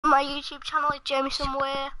my YouTube channel is Jameson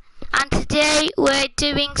Way. And today we're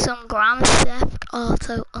doing some Grand Theft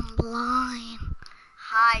Auto Online.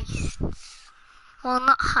 Heists. Well,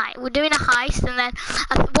 not heist. We're doing a heist, and then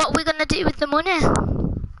what we're gonna do with the money? Get another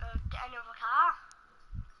car.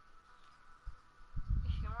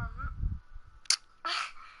 If you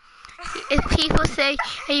want. If people say,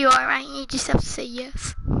 "Are you alright?" you just have to say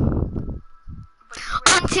yes.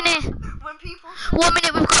 Anthony, When people 1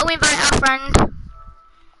 minute, we've got to invite our friend.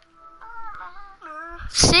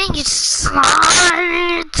 Sing it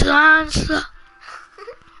slowly, dancer,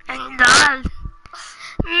 and dance.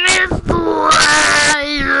 Miss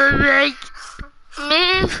White,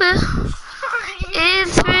 Miss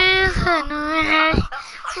is risen away.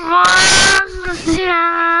 Was the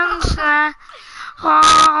dancer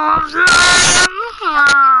of the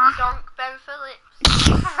Donk Ben Phillips.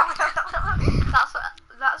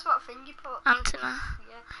 that's what thing you put. Anthony.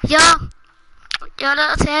 Yeah. Yo,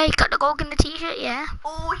 little Tay, got the gold in the t-shirt, yeah?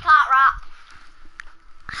 Oh, we can't rap.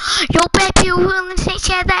 Yo, baby, you willing to take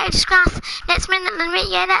care of that grass? Next minute,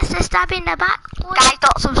 yeah, that's the stab in the back. Guys,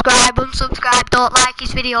 don't subscribe, unsubscribe, don't like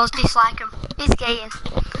his videos, dislike him. He's gay.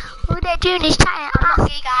 What they're doing is chatting. I'm not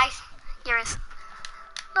gay, guys. Yours.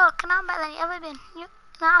 Look, and I'm better than you ever been. You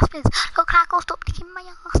ass bins. Look, crack, I'll stop kicking my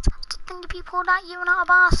ass. Stop thinking people like you are not a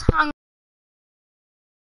boss.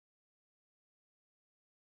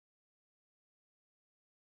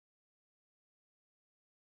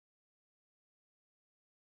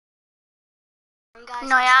 Guys,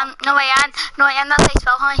 No, I am. That's how you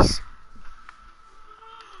spell heist.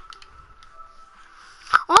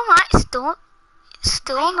 Alright,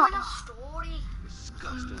 still not. A story.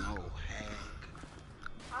 Disgusting old hag.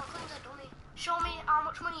 Franklin's a dummy. Show me how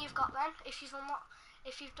much money you've got then, if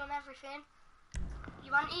you've done everything.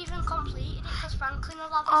 You haven't even completed it because Franklin will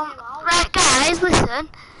have it you out. Right, guys, listen.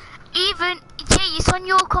 It's on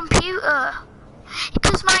your computer.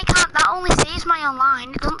 Because my account, that only saves my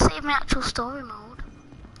online. It doesn't save my actual story mode.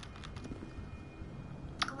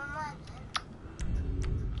 Go on then.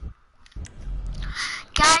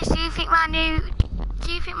 Guys, do you think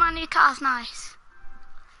my new car's nice?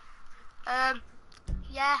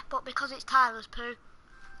 Yeah, but because it's Tyler's poo.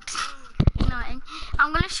 No, it ain't.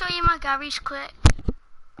 I'm gonna show you my garage quick.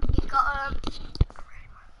 He's got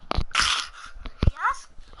Yes?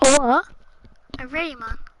 What? A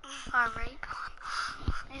Rayman? Or a Rayman?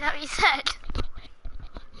 Is that what you said?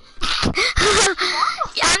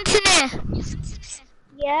 Anthony!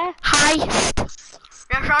 Yeah. Heist! Yes,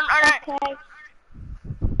 Anthony. Okay.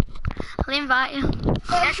 I'll invite you.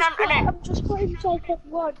 Yes, Anthony. I'm just going to take up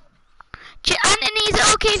one. Anthony, is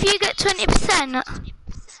it okay if you get 20%?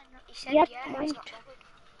 He said Yep, yeah, mind. he's not bothered.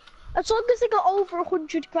 As long as I got over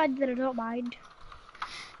 100 grand, then I don't mind.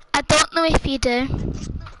 I don't know if you do.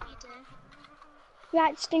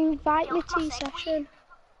 Right, just invite me to your session.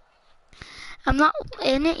 I'm not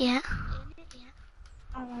in it yet.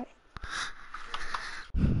 Alright.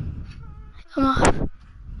 I'm off.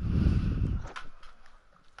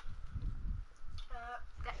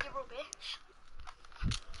 Get your rubbish.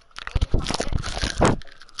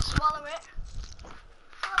 Swallow it.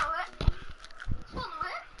 Swallow it. Swallow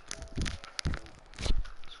it.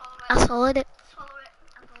 Swallow it. I swallowed it. Swallow it.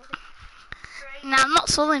 I told it. No, I'm not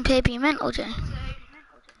swallowing paper, you mental, Jay.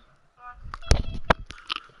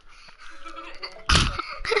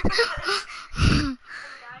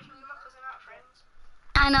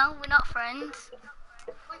 I know, we're not friends.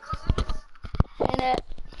 We're cousins. Innit?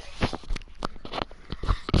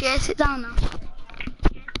 Jay, sit down now.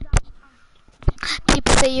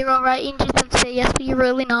 People say you're alright, you just have to say yes, but you're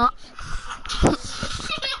really not.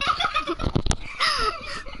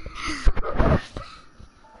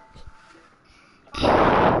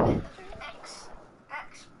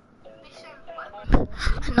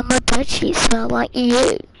 And then my bedsheets smell like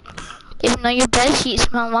you. Even though your bedsheets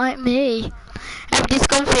smell like me.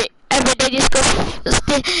 Every day discover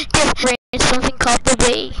something called the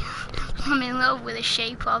bee. I'm in love with the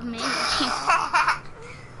shape of me.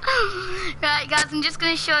 Right, guys, I'm just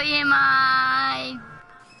gonna show you my.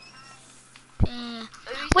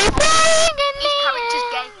 We're playing in His character's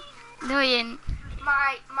gay. No, he ain't.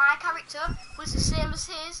 My character was the same as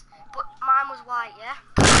his, but mine was white, yeah?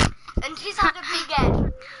 And his had a big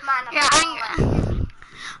head. Mine had Yeah, a small head.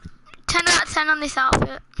 10 out of 10 on this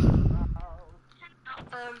outfit.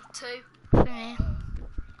 2. For me.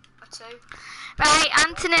 A 2. Right,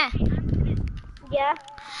 Anthony. Yeah.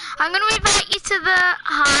 I'm gonna invite you to the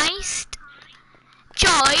heist.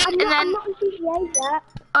 Join, I'm and then. not on GTA yet.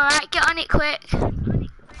 Alright, get on it quick.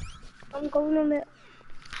 I'm going on it.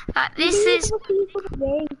 Right, this is. For the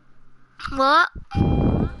game. What?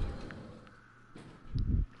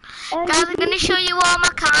 Guys, I'm going to show you all my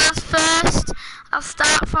cars first. I'll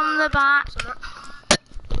start from the back.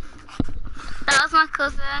 That was my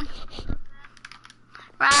cousin.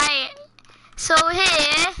 Right. So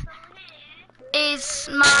here is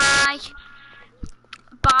my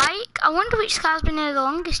bike. I wonder which car's been here the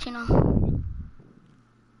longest, you know.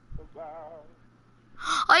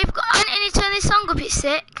 Oh, you've got Anthony, turn this song up, it's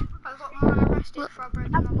sick. I got mine arrested for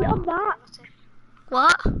breaking the I've put law. on that.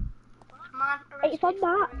 What? It's Mine arrested on for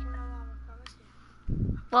that. breaking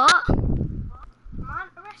the law. What? Mine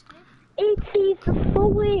arrested. It is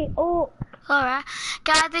fully up. Alright.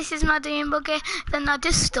 Guys, this is my doing buggy. Then I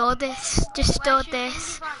just stored this. Just stored Where's your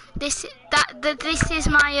this. thingy van? This is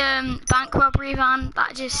my bank robbery van that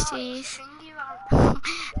I just seized. Thingy van.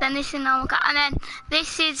 Then this is normal car. And then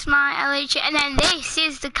this is my LH. And then this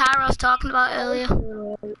is the car I was talking about earlier.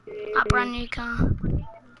 That brand new car.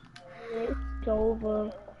 It's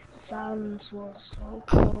over. Sounds was so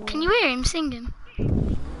cold. Can you hear him singing?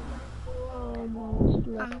 Almost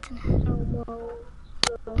left. Anthony.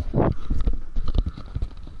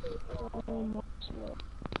 Almost left.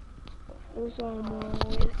 It was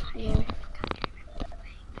almost left.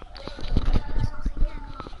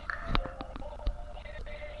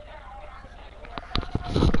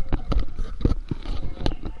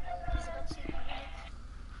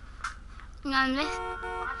 And this.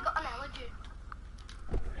 I've got an allergy.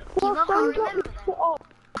 What love song how do you want me to put on?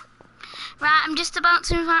 Right, I'm just about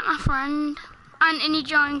to invite my friend. Anthony,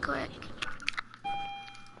 join quick.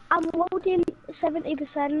 I'm loading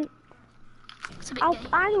 70%. It's a bit gay.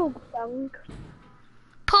 I know a song.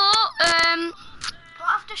 Put, Don't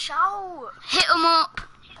have to shout. hit 'em up.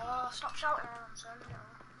 Oh, stop shouting. I'm sorry.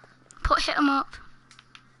 Put hit 'em up.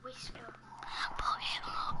 Whisper. Put hit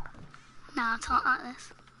 'em up. Nah, talk like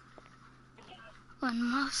this. When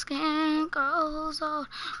my skin grows old,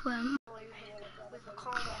 when Blue here with the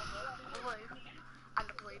corner blue and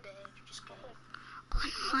a blue beard. Just go.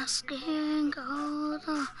 my skin goes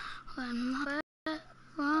old, when my breath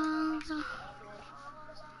runs out,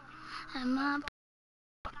 and my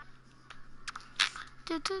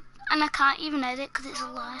and I can't even edit because it's a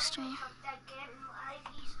live stream. Dead Gaming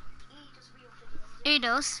Live. He does real videos. Who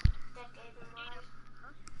does? Dead Gaming Live.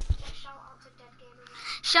 Yeah, shout out to Dead Gaming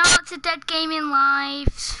Live. Shout out to Dead Gaming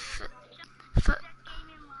Live.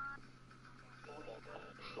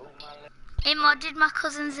 He modded my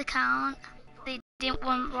cousin's account. They didn't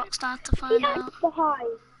want Rockstar to find out.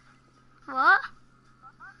 Behind. What?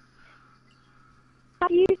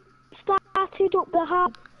 Have you started up the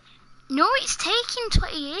house? No, it's taking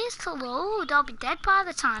 20 years to load. I'll be dead by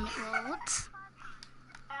the time it loads.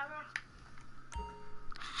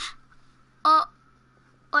 Oh,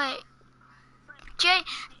 wait.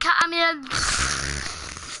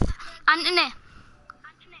 Anthony.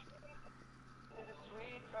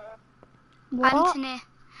 What? Anthony.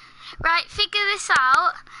 Right, figure this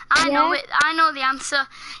out. I know Yeah. it. I know the answer.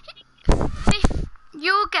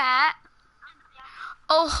 You'll get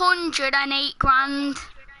 108 grand.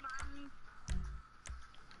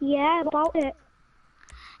 Yeah, about it.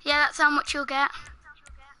 Yeah, that's how much you'll get.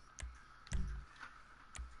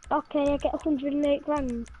 Okay, I get 108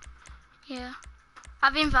 grand. Yeah.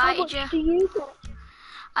 I've How invited much you. do you get?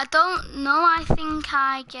 I don't know. I think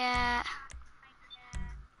I get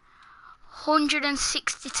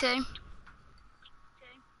 162.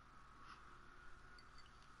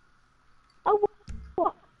 Oh,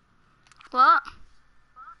 what? What?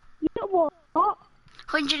 You get what?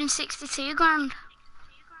 162 grand.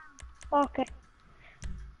 Okay.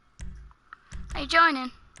 Are you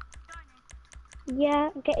joining? Yeah,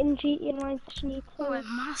 getting GT Line Sneak. When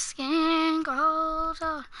my skin grows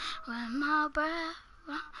old, when my breath.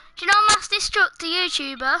 Do you know Master Struck, the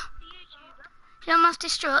YouTuber? Do you know Master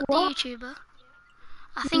Struck, the What? YouTuber?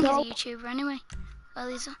 I think No. he's a YouTuber anyway. Well,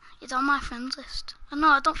 he's on my friends list. Oh, no,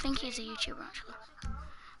 I don't think he's a YouTuber actually.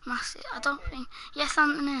 Master, I don't think. Yes,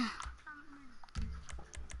 Anthony.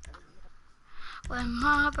 When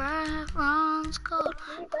my breath runs cold.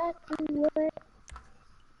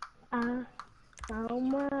 I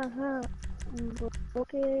found my heart,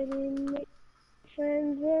 broken in it.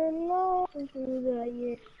 Friends and laughing through the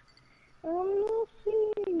years. I'm not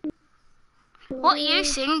seeing. What are you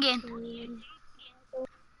singing?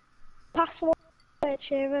 Password,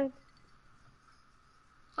 Sharon.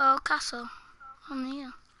 Well, Castle. On the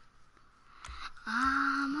hill.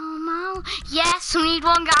 I'm on my own. Yes, we need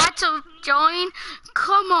one guy to join.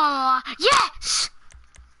 Come on. Yes!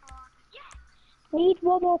 Need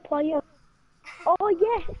one more player. Oh,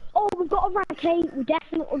 yes. Oh, we've got a rank 8. We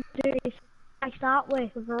definitely do this. I start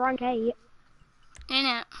with a rank 8. In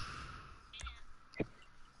it.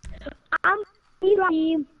 I'm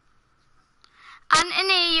team.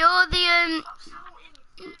 Anthony, you're the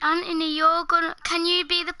Anthony, you're gonna. Can you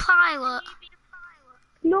be the pilot?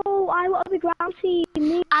 No, I want to be ground team.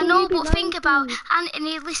 Me, I know, you be but think about ground team.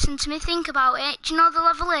 Anthony. Listen to me. Think about it. Do you know the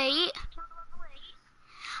level 8?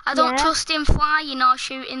 I don't Yeah. trust him flying or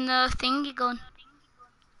shooting the thingy gun.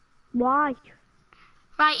 Why?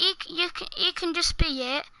 Right, you can just be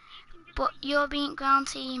it, but you're being ground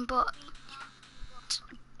team. But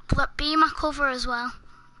be my cover as well.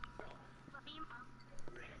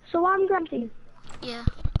 So I'm ground team. Yeah.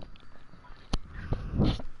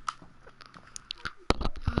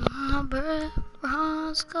 My breath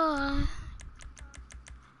was gone.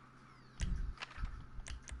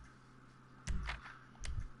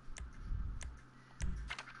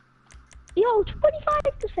 Yo,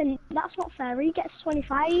 25%. That's not fair. He gets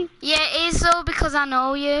 25. Yeah, it is though because I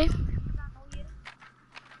know you.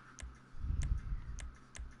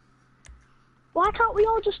 Why can't we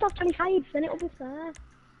all just have 25? Then it'll be fair.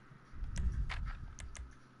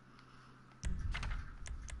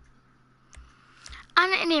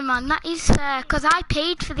 Anthony, man, that is fair because I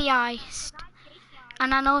paid for the ice,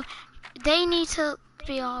 and I know they need to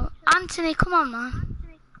be all. Anthony, come on, man.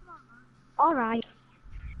 Alright.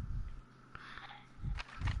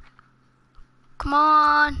 Come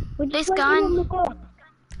on, this guy. Give him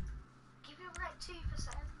like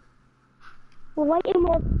 2%. We're waiting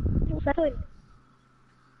more second.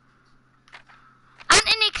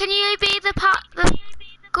 Anthony, can you be the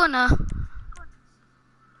gunner?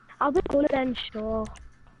 I'll be good then, sure.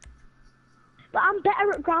 But I'm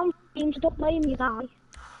better at ground teams, don't blame me, guy.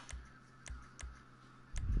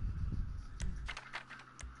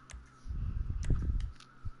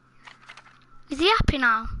 Is he happy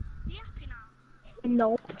now?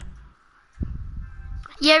 Nope.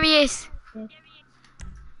 Yeah, he is. Yeah.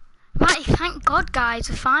 Right, thank God, guys,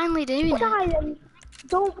 we're finally doing it. Guy,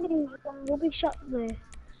 don't be rubbish at this.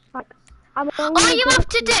 Like, I'm All you have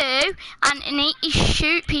to do, Anthony, is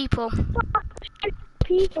shoot people.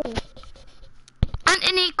 people.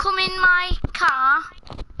 Anthony, come in my car.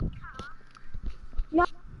 No,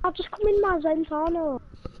 I've just come in my Zentano.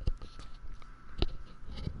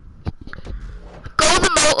 Go the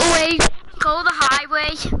motorway. Go the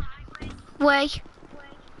highway.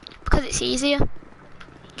 Because it's easier.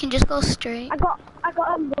 You can just go straight. I got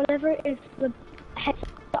whatever it is, the head,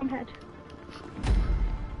 bottom head.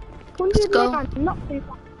 Let's go. Not too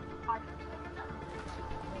far.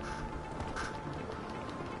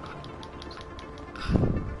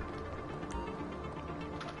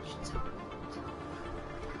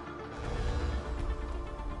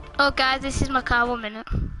 Oh, guys, this is my car. 1 minute.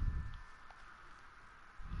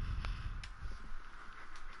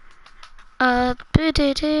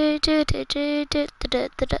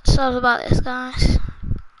 Sorry about this, guys.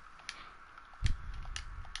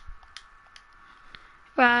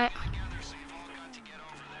 Right.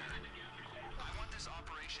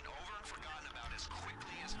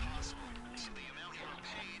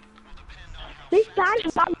 This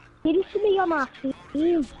guy's got to me on our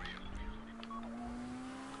team.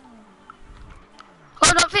 Oh,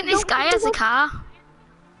 I don't think this guy has a car.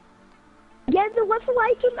 Yeah, the level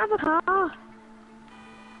 8 doesn't have a car.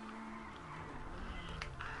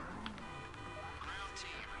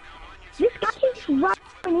 This guy keeps running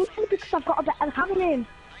into me because I've got a better car than him.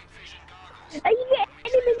 Are you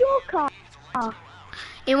getting him in your car?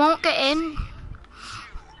 He won't get in.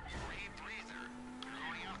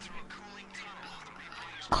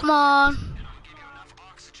 Come on.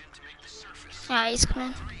 Yeah, he's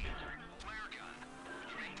coming.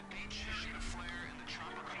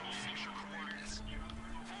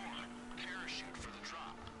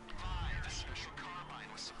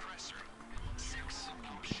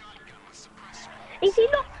 Is he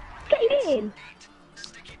not getting in?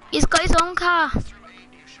 He's got his own car.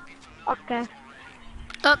 Okay.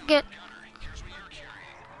 Don't get.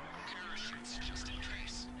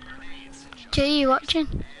 Jay, you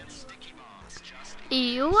watching? Are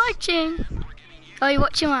you watching? Oh, you're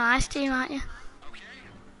watching my live stream, aren't you?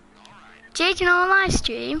 Jay, do you know my live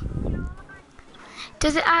stream?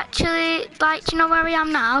 Does it actually, like, do you know where I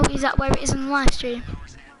am now? Is that where it is in the live stream?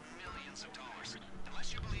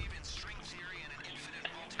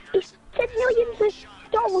 He said millions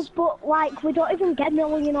of dollars, but like we don't even get a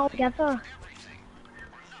million altogether.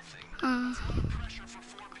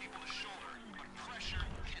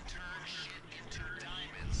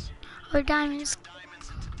 Or diamonds.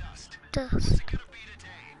 Dust.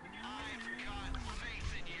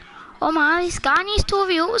 Oh my, this guy needs to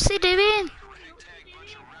review. What's he doing?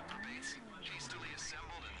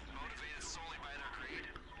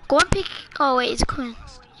 Go and pick. Oh wait, he's coming.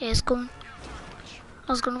 Yeah, he's coming.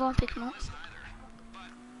 I was gonna go and pick him up.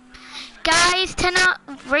 Guys, 10 out,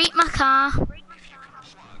 rate my car.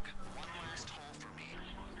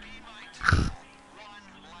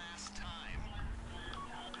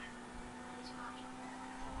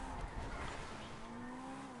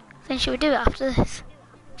 Then should we do it after this?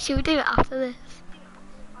 Should we do it after this?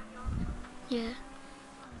 Yeah.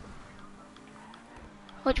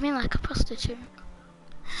 What do you mean like a prostitute?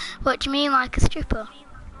 What do you mean like a stripper?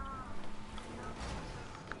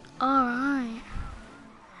 Alright.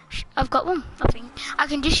 I've got one, I think. I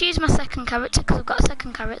can just use my second character because I've got a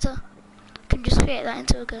second character. I can just create that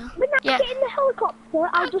into a girl. When I Yeah. get in the helicopter,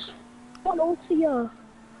 I'll just follow to you.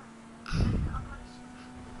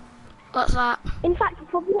 What's that? In fact, you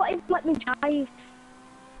probably won't let me drive.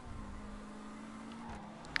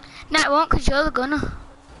 No, it won't because you're the gunner.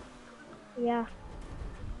 Yeah.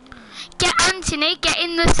 Get Anthony, get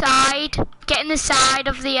in the side. Get in the side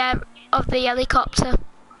of the helicopter.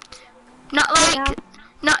 Not like, Yeah.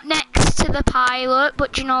 not next to the pilot,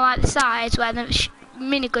 but you know, like the sides where the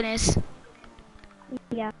minigun is.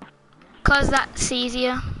 Yeah. Cause that's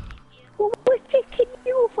easier. Well, we're picking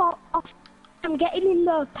you off. I'm getting in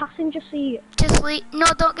the passenger seat. Just leave. No,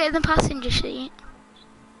 don't get in the passenger seat.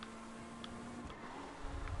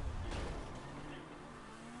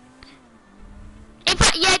 In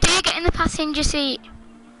fact, yeah, do get in the passenger seat.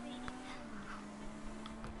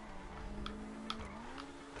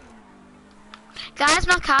 Guys,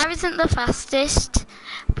 my car isn't the fastest,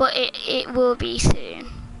 but it will be soon.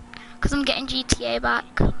 Because I'm getting GTA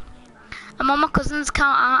back. I'm on my cousin's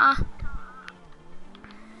account, aren't I?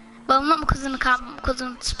 Well, not my cousin's account, but my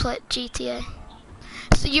cousin's split GTA.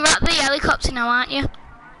 So you're at the helicopter now, aren't you?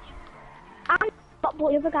 I'm not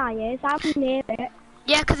what the other guy is. I'm near it.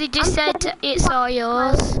 Yeah, because he just I'm said it's all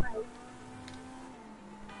yours.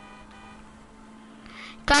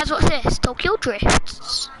 Guys, what's this? Tokyo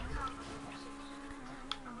Drifts.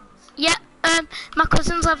 Yeah, my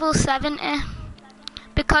cousin's level 70.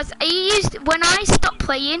 Because when I stopped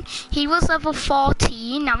playing, he was level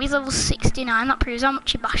 14, now he's level 69, that proves how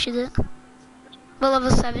much he bashes it. Well,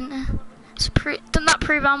 level 70. So doesn't that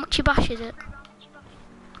prove how much he bashes it?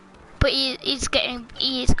 But he is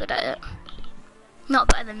good at it. Not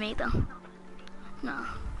better than me though. No.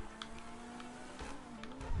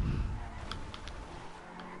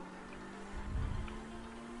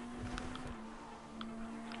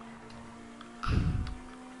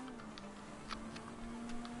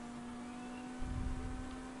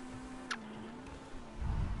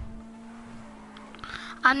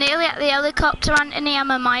 I'm nearly at the helicopter, Anthony.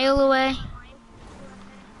 I'm a mile away.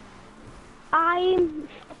 I'm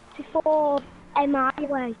 54 mi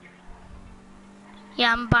away.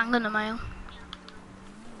 Yeah, I'm banging a mile.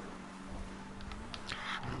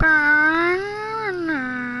 Oh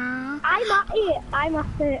I'm at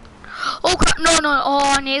it. God, no! Oh,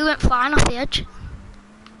 I nearly went flying off the edge.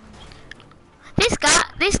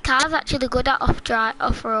 This car's actually good at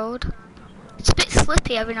off-road. It's a bit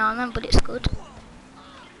slippy every now and then, but it's good.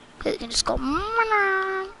 It can just go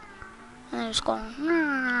and then just go. Do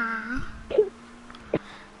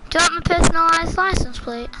you like my personalised license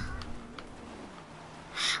plate?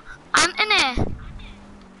 Anthony?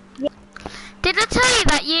 Yeah. Did I tell you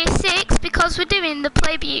that year 6, because we're doing the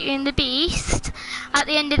Play Beauty and the Beast at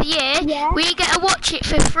the end of the year, Yeah. we get to watch it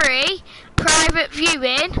for free, private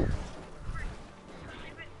viewing,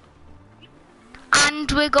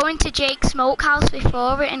 and we're going to Jake's Smokehouse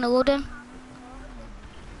before it in Oldham.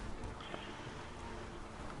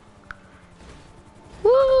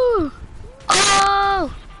 Woo!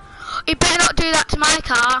 Oh! You better not do that to my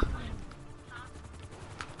car.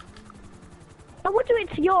 I would do it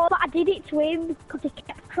to yours, but I did it to him because he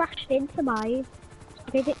kept crashing into mine. I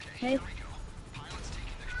did it to him.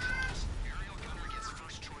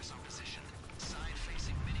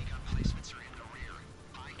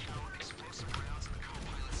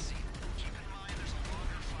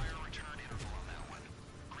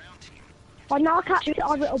 Oh, now I can't shoot it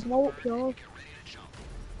or it'll blow up yours.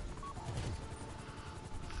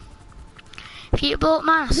 If you blow up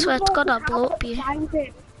mine, I swear to God I'll blow up you.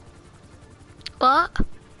 What?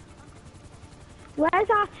 Where's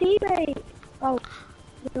our teammate? Oh,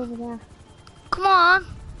 he's over there. Come on.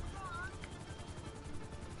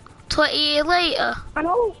 20 years later. I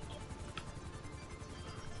know.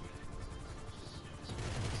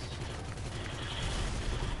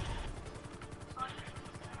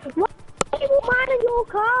 What do you want mine in your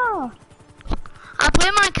car? I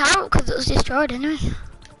blew my car up because it was destroyed anyway.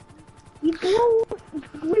 You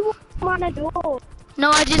blew mine at yours. No,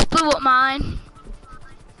 I just blew up mine.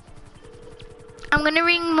 I'm gonna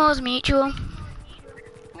ring Morse Mutual.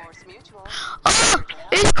 Oh,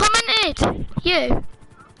 who's commented? You.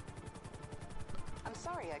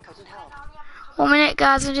 1 minute,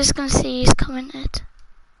 guys. I'm just gonna see who's commented.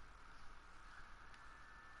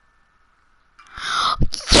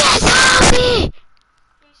 Yes, Harvey!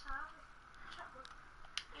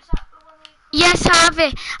 Yes,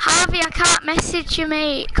 Harvey. Harvey, I can't message you,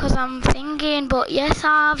 mate, because I'm thinking, but yes,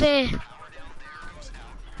 Harvey. I'm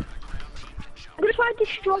gonna try to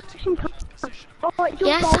destroy some cars. Oh, it just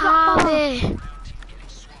Yes, goes that far. Harvey.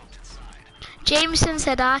 Jameson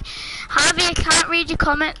said I. Harvey, I can't read your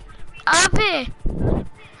comment. Harvey,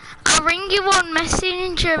 I'll ring you on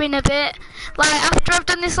Messenger in a bit. Like, after I've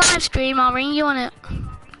done this live stream, I'll ring you on it.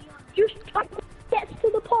 Just get to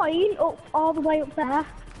the point, up all the way up there.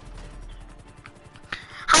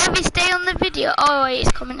 Harvey, stay on the video. Oh wait,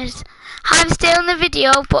 it's commented. Harvey, stay on the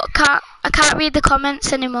video, but I can't read the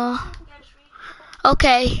comments anymore.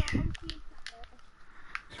 Okay.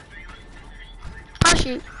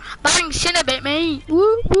 Parachute. Bang, cinnabit me.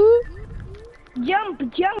 Woo woo. Jump,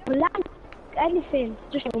 land, anything.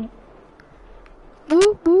 Just jump.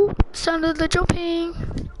 Woo woo. Sound of the jumping.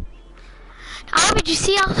 Harvey, did you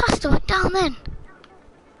see how fast I went down then?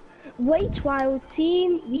 Wait while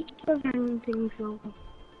team reach the landing zone.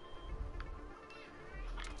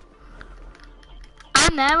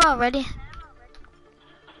 I'm there already.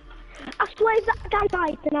 I swear if that guy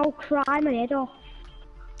dies, then I'll cry my head off.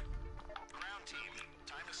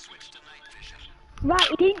 Right,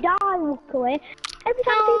 he didn't die, luckily. Every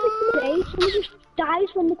time people say someone just dies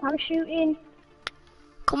when they're parachuting.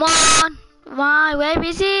 Come on. Why? Where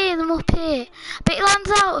is he? The Muppet. I bet he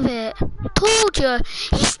lands out of it. Told you.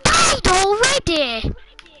 He's died already.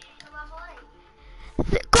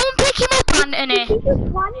 Go and pick him up, Anthony. He just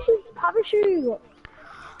landed his parachute.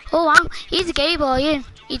 Oh wow, he's a gay boy.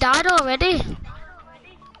 He died already.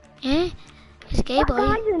 Yeah, he's a gay That boy.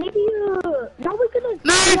 guy's an idiot. Now we're gonna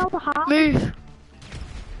see all the heart. Move.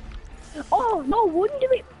 Oh, no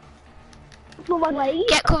wonder it blew my leg.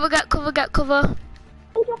 Get cover, get cover, get cover.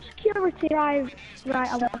 Hold up security, right,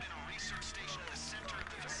 I'll go.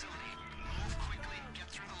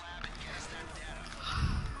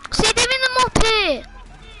 See them in the Muppet.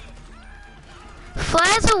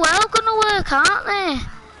 Flares are well gonna work, aren't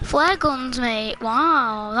they? Flare guns, mate.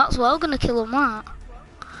 Wow, that's well gonna kill them, that.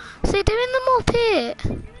 See them in the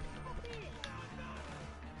Muppet.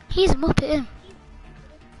 He's a Muppet, him.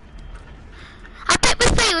 I bet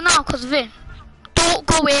we're failing now because of him. Don't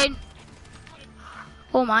go in.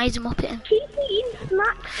 Oh my, he's a Muppet, him. Keep eating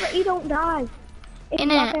snacks so you don't die.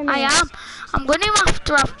 Innit? I am. I'm going to have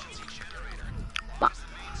to have...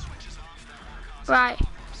 Right.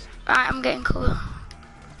 Right, I'm getting cover.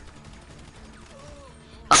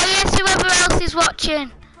 Oh yes, whoever else is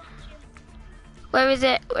watching. Where is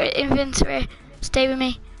it? We're in inventory. Stay with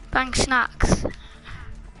me. Bang snacks.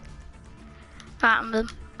 Right, I'm them.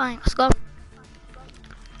 Bang, let's go.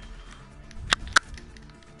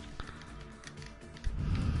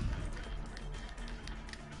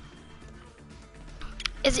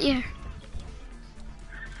 Is it here?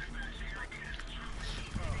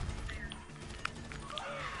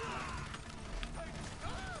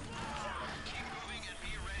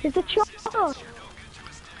 There's a chopper.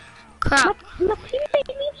 Crap. My teammate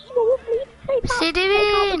needs to go with me to take out, Sit take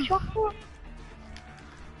out in. the chopper.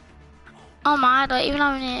 Oh my, I don't even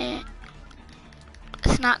have any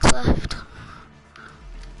snacks left.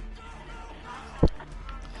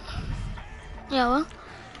 Yeah, well.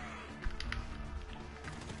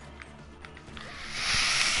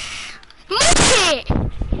 Muppet!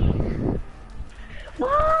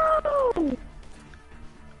 Wow!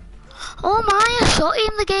 Oh my, I shot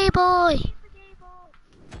him, the gay boy.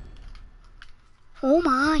 Oh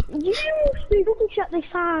my. You be rubbish at this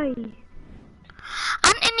side.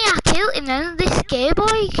 Anthony, I killed him then, this gay boy.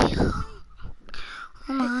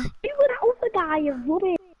 Oh my. You and that other guy are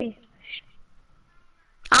rubbish.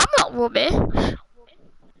 I'm not rubbish.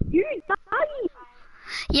 You died.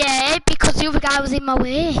 Yeah, because the other guy was in my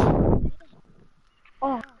way.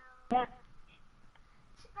 Oh, yeah.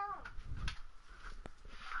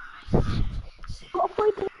 Got to play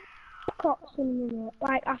the cops in a minute,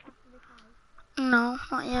 like after. No,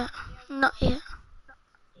 not yet. Not yet.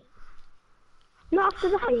 Not after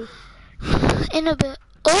the high. In a bit.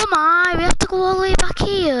 Oh my, we have to go all the way back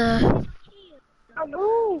here. I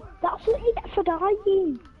know. That's what you get for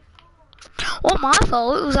dying. Oh, my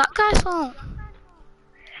fault. It was that guy's fault.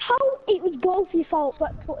 How it was both your fault,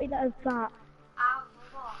 but put it as that.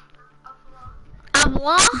 And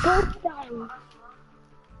what? Both died.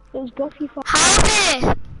 It was both your fault.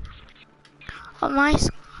 Harvey! Oh my.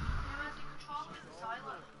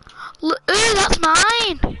 Look, ooh, that's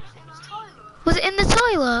mine. Was it in the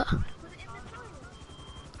toilet?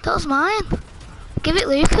 That was mine. Give it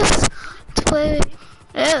Lucas to play with.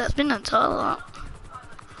 Yeah, that's been a total.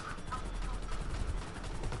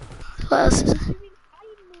 What else is it?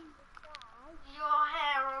 Your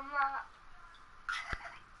hair on that.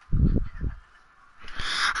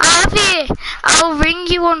 Harvey, I'll ring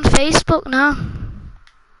you on Facebook now.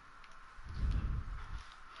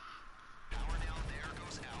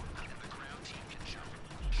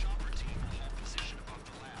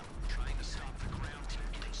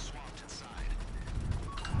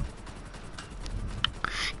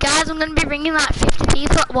 Guys, I'm gonna be ringing like 50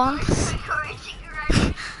 people at once.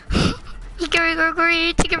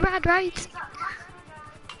 Hickory, take a ride, right?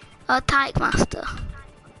 A Tyke Master.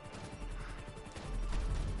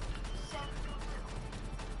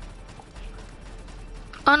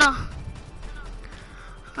 Oh no.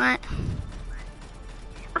 Right.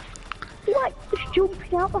 You like just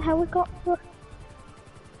jumping out the helicopter.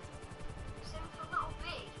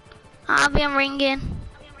 Harvey, I'm ringing.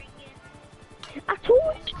 I told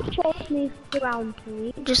you to show me around,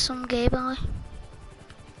 please. Just some gay boy.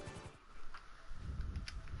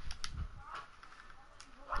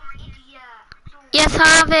 Yes,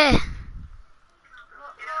 Harvey.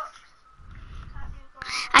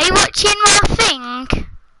 Are you watching my thing?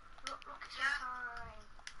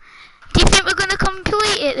 Do you think we're gonna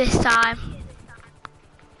complete it this time?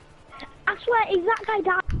 I swear, is that guy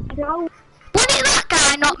died now? Wasn't it that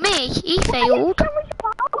guy, not me? He failed.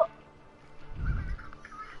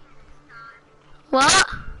 What?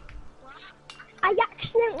 I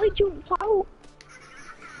accidentally jumped out.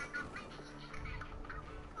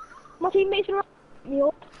 My teammates are me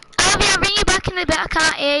up. Harvey, I'll ring you back in a bit. I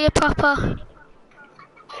can't hear you proper.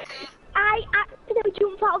 I accidentally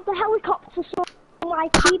jumped out of the helicopter, so my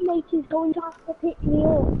teammate is going to have to pick me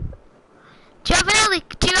up. Do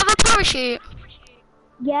you have a parachute?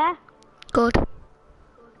 Yeah, Good.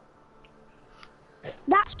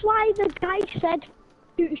 that's why the guy said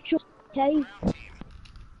it was just okay.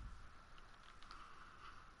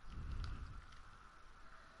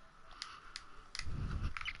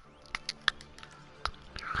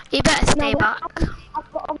 You better stay Now, back.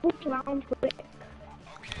 I've got to look around for it.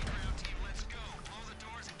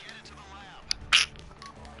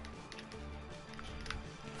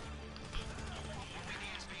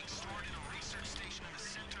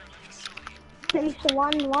 It's the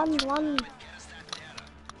one.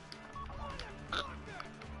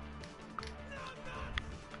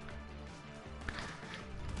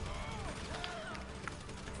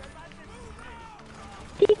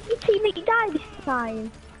 Did your teammate die this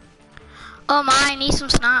time? Oh my, I need some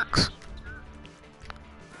snacks.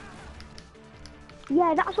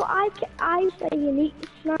 Yeah, that's what I say you need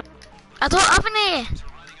snacks. I don't have any.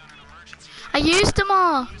 I used them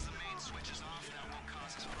all.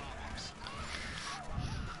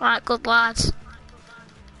 Right, good lads.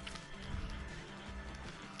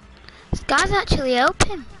 This guy's actually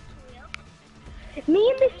helping. Me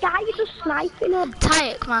and this guy are just sniping him.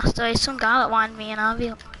 Tyke Master is some guy that winded me and Harvey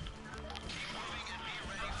up.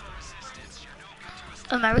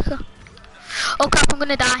 America. Oh crap, I'm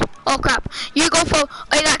gonna die. Oh crap. You go for.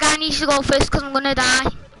 Hey, that guy needs to go first because I'm gonna die.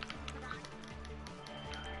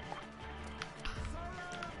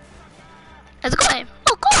 Has it got him?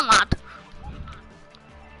 Oh, go on, lad.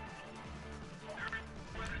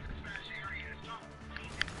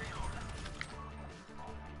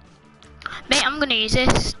 Mate, I'm gonna use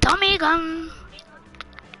this Tommy gun.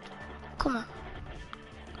 Come on.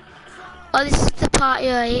 Oh, this is the party,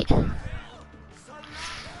 right?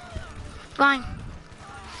 Fine.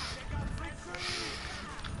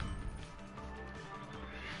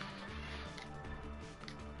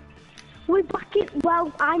 We're back in.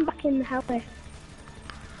 Well, I'm back in the heli.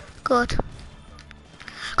 Good.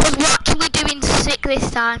 Cause we're actually doing sick this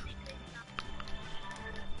time.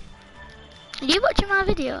 Are you watching my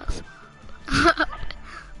videos?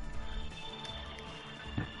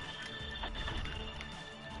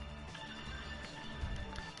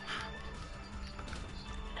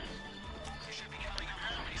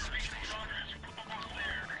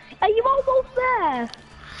 Are you almost there?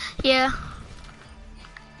 Yeah.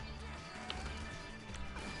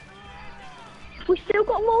 We still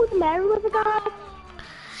got loads of air with the guy.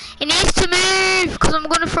 He needs to move because I'm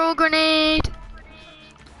gonna throw a grenade.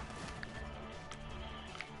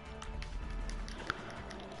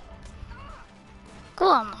 Go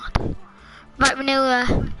on, lad. Right, Vanilla.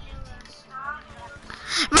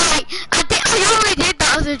 Right, I already did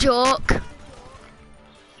that as a joke.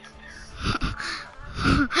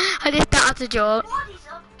 I did that as a joke.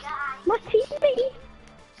 My teammate.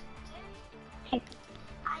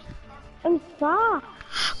 I'm far.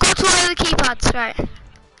 Go to one of the keypads, right.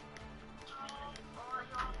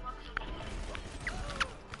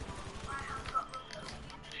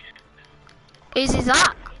 Whose is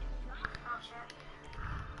that? Oh shit.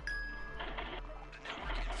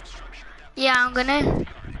 Yeah, I'm gonna.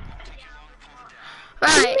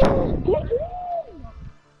 Right. Get in!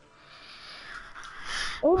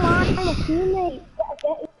 Oh my, I'm a teammate.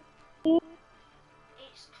 Get in.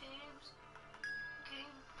 It's Coombs.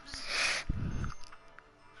 Coombs.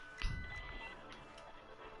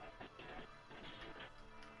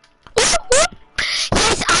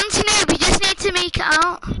 Yes, Anthony, we just need to make it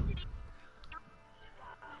out.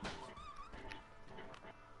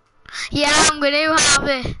 Yeah, I'm gonna have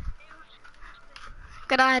it.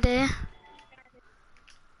 Good idea.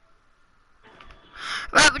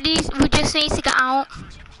 Right, we just need to get out.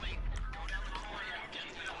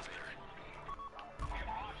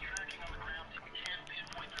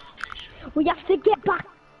 We have to get back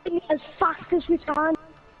in as fast as we can. Come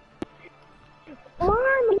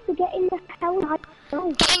on, we have to get in the hell.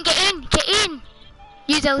 No. Get in.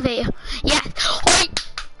 Use elevator. Yes. Oi,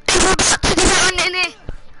 we're about to get on in it.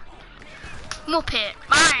 Muppet,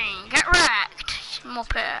 bang, get wrecked.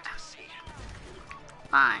 Muppet.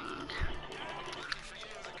 Bang.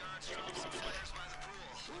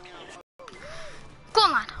 Go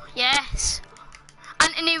on, lad. Yes.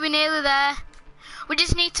 Anthony, we're nearly there. We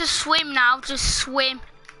just need to swim now. Just swim.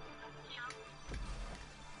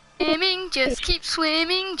 Swimming, just keep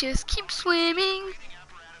swimming. Just keep swimming.